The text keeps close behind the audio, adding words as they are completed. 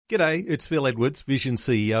G'day, it's Phil Edwards, Vision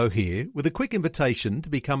CEO here, with a quick invitation to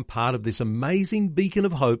become part of this amazing beacon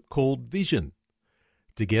of hope called Vision.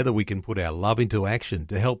 Together we can put our love into action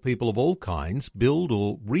to help people of all kinds build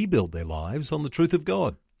or rebuild their lives on the truth of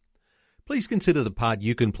God. Please consider the part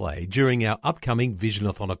you can play during our upcoming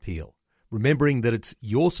Visionathon appeal, remembering that it's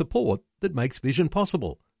your support that makes Vision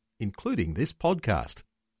possible, including this podcast.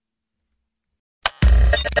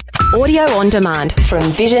 Audio on demand from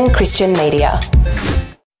Vision Christian Media.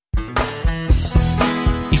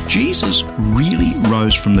 If Jesus really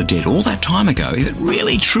rose from the dead all that time ago, if it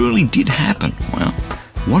really truly did happen, well,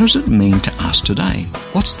 what does it mean to us today?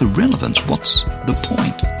 What's the relevance? What's the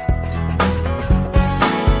point?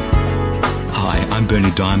 Hi, I'm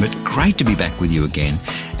Bernie Diamond. Great to be back with you again,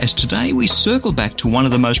 as today we circle back to one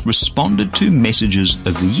of the most responded to messages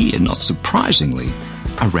of the year, not surprisingly,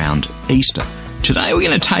 around Easter. Today we're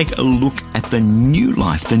going to take a look at the new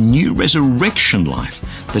life, the new resurrection life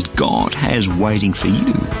that God has waiting for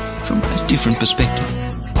you from a different perspective.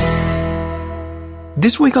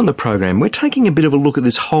 This week on the program, we're taking a bit of a look at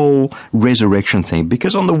this whole resurrection thing,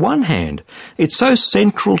 because on the one hand, it's so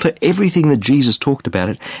central to everything that Jesus talked about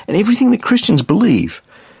it and everything that Christians believe.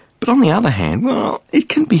 But on the other hand, well, it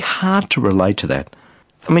can be hard to relate to that.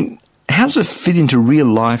 I mean, how does it fit into real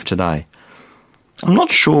life today? I'm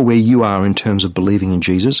not sure where you are in terms of believing in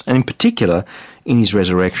Jesus, and in particular, in his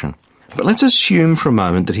resurrection. But let's assume for a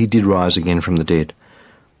moment that he did rise again from the dead.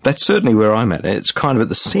 That's certainly where I'm at. It's kind of at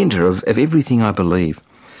the centre of everything I believe.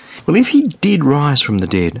 Well, if he did rise from the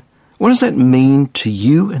dead, what does that mean to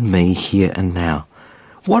you and me here and now?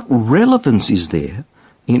 What relevance is there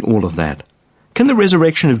in all of that? Can the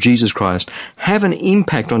resurrection of Jesus Christ have an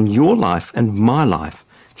impact on your life and my life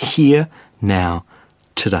here, now,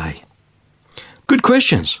 today? Good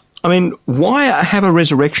questions. I mean, why have a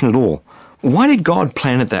resurrection at all? Why did God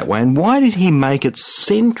plan it that way? And why did he make it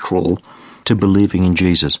central to believing in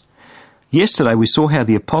Jesus? Yesterday we saw how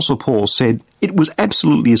the Apostle Paul said it was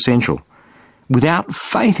absolutely essential. Without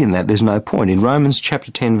faith in that, there's no point. In Romans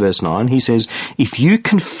chapter 10, verse 9, he says, if you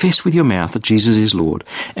confess with your mouth that Jesus is Lord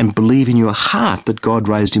and believe in your heart that God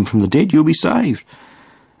raised him from the dead, you'll be saved.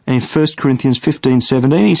 And in 1 Corinthians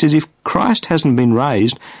 15:17, he says, if Christ hasn't been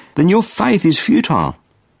raised, then your faith is futile.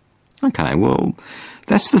 Okay, well,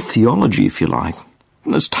 that's the theology, if you like.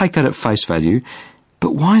 Let's take that at face value.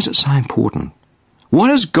 But why is it so important? Why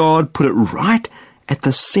does God put it right at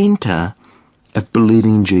the centre of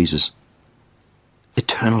believing in Jesus?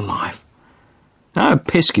 Eternal life. Oh,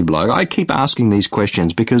 pesky bloke, I keep asking these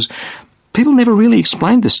questions because people never really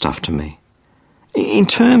explained this stuff to me in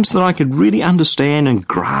terms that I could really understand and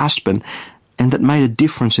grasp and that made a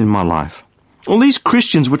difference in my life. All these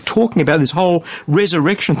Christians were talking about this whole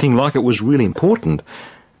resurrection thing like it was really important.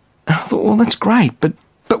 And I thought, well, that's great, but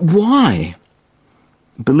why?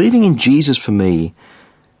 Believing in Jesus for me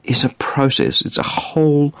is a process. It's a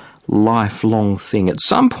whole lifelong thing. At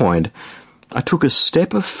some point, I took a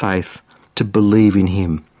step of faith to believe in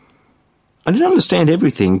him. I didn't understand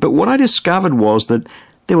everything, but what I discovered was that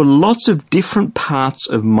there were lots of different parts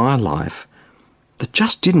of my life that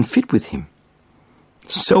just didn't fit with him.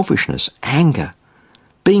 Selfishness, anger,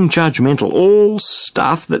 being judgmental, all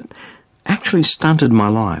stuff that actually stunted my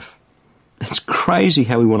life. It's crazy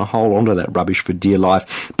how we want to hold on to that rubbish for dear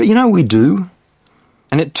life. But you know we do.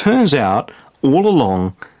 And it turns out, all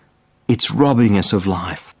along, it's robbing us of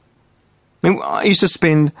life. I mean, I used to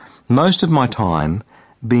spend most of my time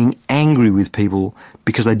being angry with people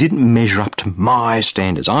because they didn't measure up to my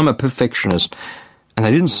standards. I'm a perfectionist, and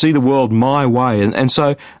they didn't see the world my way. And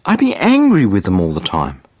so I'd be angry with them all the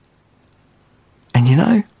time. And you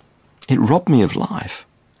know, it robbed me of life.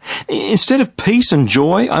 Instead of peace and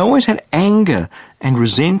joy, I always had anger and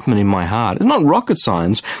resentment in my heart. It's not rocket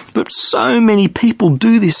science, but so many people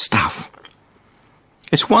do this stuff.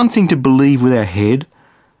 It's one thing to believe with our head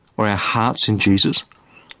or our hearts in Jesus,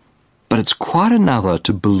 but it's quite another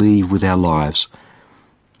to believe with our lives.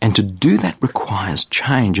 And to do that requires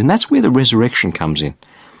change, and that's where the resurrection comes in.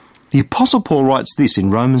 The Apostle Paul writes this in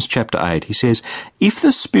Romans chapter 8. He says, if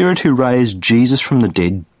the Spirit who raised Jesus from the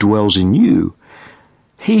dead dwells in you,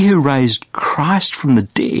 he who raised Christ from the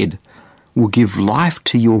dead will give life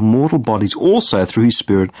to your mortal bodies also through his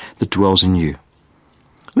Spirit that dwells in you.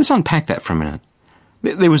 Let's unpack that for a minute.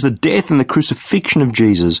 There was the death and the crucifixion of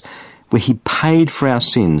Jesus where he paid for our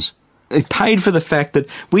sins. He paid for the fact that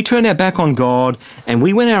we turned our back on God and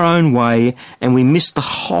we went our own way and we missed the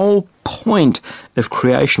whole point of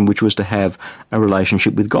creation, which was to have a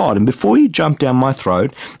relationship with God. And before you jump down my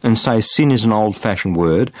throat and say sin is an old-fashioned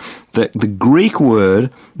word, the Greek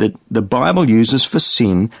word that the Bible uses for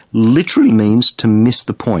sin literally means to miss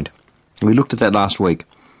the point. And we looked at that last week.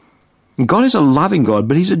 God is a loving God,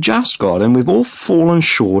 but he's a just God, and we've all fallen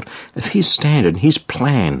short of his standard, his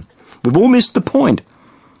plan. We've all missed the point.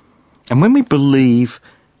 And when we believe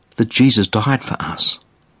that Jesus died for us,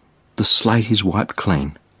 the slate is wiped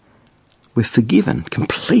clean. We're forgiven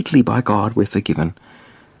completely by God. We're forgiven.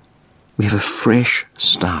 We have a fresh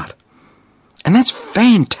start. And that's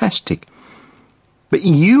fantastic. But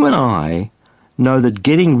you and I know that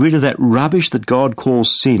getting rid of that rubbish that God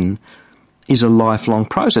calls sin is a lifelong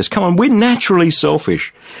process. Come on, we're naturally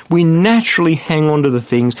selfish. We naturally hang on to the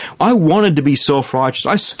things. I wanted to be self-righteous.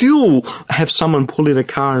 I still have someone pull in a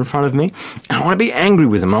car in front of me, and I want to be angry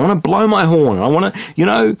with them. I want to blow my horn. I want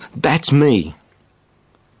to, that's me.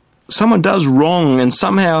 Someone does wrong, and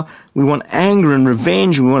somehow we want anger and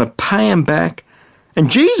revenge, and we want to pay them back. And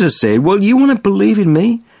Jesus said, well, you want to believe in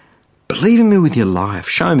me? Believe in me with your life.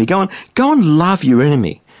 Show me. Go and love your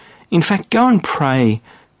enemy. In fact, go and pray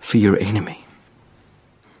for your enemy.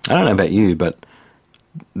 I don't know about you, but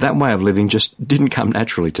that way of living just didn't come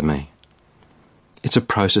naturally to me. It's a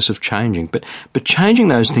process of changing, but changing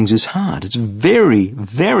those things is hard. It's very,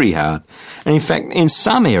 very hard. And in fact, in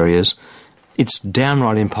some areas, it's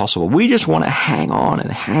downright impossible. We just want to hang on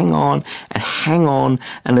and hang on and hang on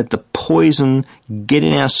and let the poison get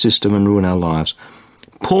in our system and ruin our lives.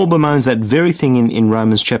 Paul bemoans that very thing in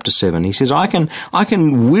Romans chapter 7. He says, I can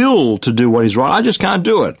will to do what is right, I just can't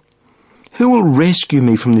do it. Who will rescue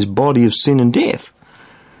me from this body of sin and death?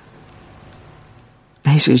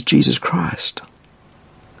 And he says, Jesus Christ.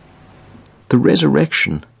 The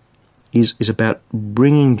resurrection is about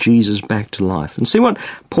bringing Jesus back to life. And see what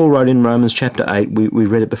Paul wrote in Romans chapter 8, we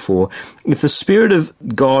read it before. If the Spirit of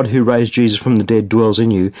God who raised Jesus from the dead dwells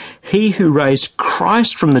in you, he who raised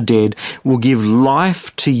Christ from the dead will give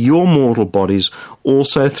life to your mortal bodies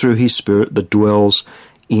also through his Spirit that dwells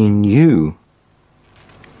in you.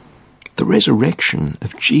 The resurrection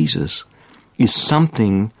of Jesus is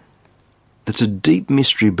something that's a deep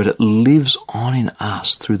mystery, but it lives on in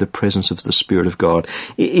us through the presence of the Spirit of God.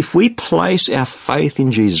 If we place our faith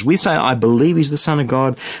in Jesus, we say, I believe he's the Son of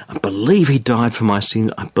God, I believe he died for my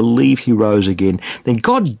sins, I believe he rose again, then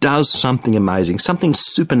God does something amazing, something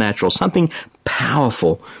supernatural, something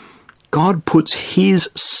powerful. God puts his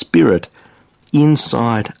Spirit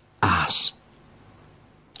inside us.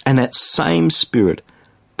 And that same Spirit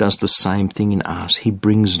does the same thing in us. He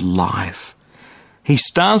brings life. He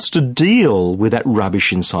starts to deal with that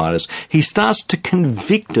rubbish inside us. He starts to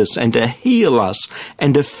convict us and to heal us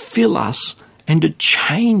and to fill us and to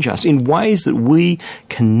change us in ways that we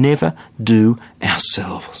can never do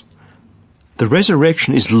ourselves. The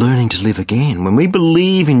resurrection is learning to live again. When we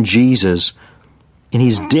believe in Jesus, in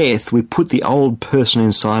his death, we put the old person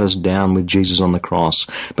inside us down with Jesus on the cross.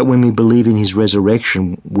 But when we believe in his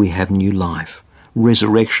resurrection, we have new life.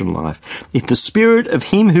 Resurrection life. If the Spirit of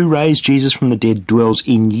him who raised Jesus from the dead dwells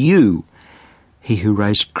in you, he who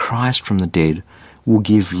raised Christ from the dead will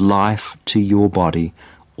give life to your body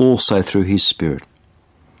also through his Spirit.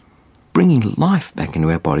 Bringing life back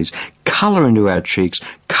into our bodies, colour into our cheeks,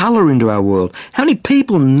 colour into our world. How many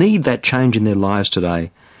people need that change in their lives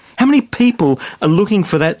today? How many people are looking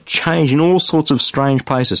for that change in all sorts of strange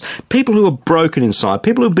places? People who are broken inside,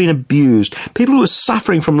 people who have been abused, people who are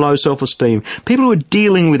suffering from low self-esteem, people who are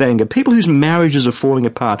dealing with anger, people whose marriages are falling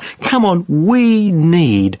apart. Come on, we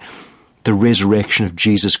need the resurrection of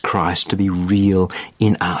Jesus Christ to be real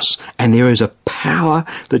in us. And there is a power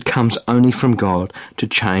that comes only from God to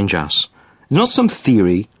change us. Not some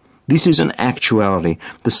theory. This is an actuality.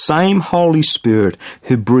 The same Holy Spirit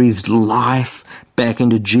who breathed life back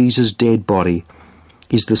into Jesus' dead body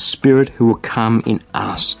is the Spirit who will come in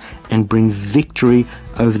us and bring victory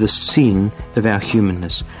over the sin of our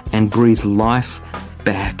humanness and breathe life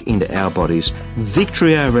back into our bodies.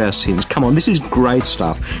 Victory over our sins. Come on, this is great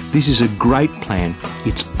stuff. This is a great plan.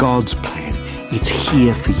 It's God's plan. It's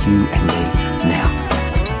here for you and me now.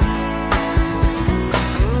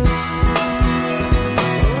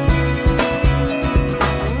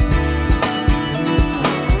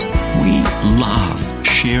 Love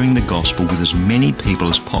sharing the gospel with as many people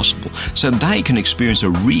as possible so they can experience a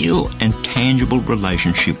real and tangible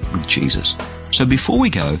relationship with Jesus. So before we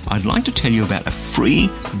go, I'd like to tell you about a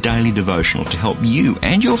free daily devotional to help you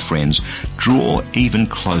and your friends draw even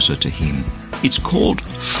closer to him. It's called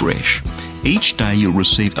Fresh. Each day you'll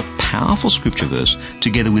receive a powerful scripture verse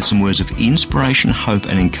together with some words of inspiration, hope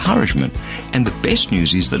and encouragement. And the best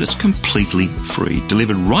news is that it's completely free,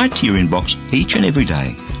 delivered right to your inbox each and every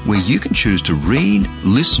day, where you can choose to read,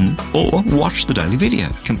 listen or watch the daily video.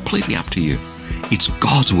 Completely up to you. It's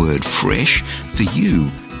God's Word fresh for you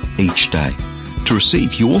each day. To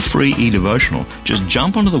receive your free e-devotional, just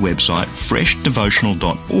jump onto the website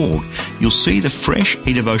freshdevotional.org. You'll see the Fresh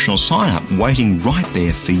e-devotional sign-up waiting right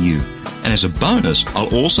there for you. And as a bonus,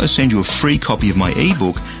 I'll also send you a free copy of my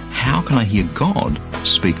ebook, How Can I Hear God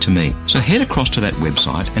Speak to Me? So head across to that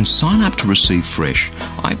website and sign up to receive Fresh.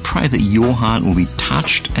 I pray that your heart will be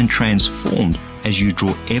touched and transformed as you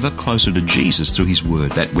draw ever closer to Jesus through His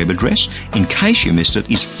Word. That web address, in case you missed it,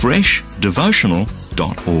 is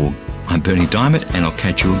freshdevotional.org. I'm Bernie Diamond, and I'll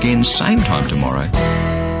catch you again same time tomorrow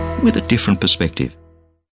with a different perspective.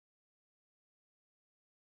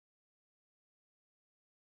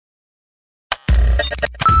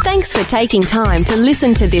 Thanks for taking time to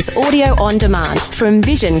listen to this audio on demand from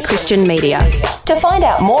Vision Christian Media. To find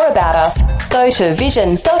out more about us, go to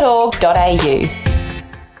vision.org.au.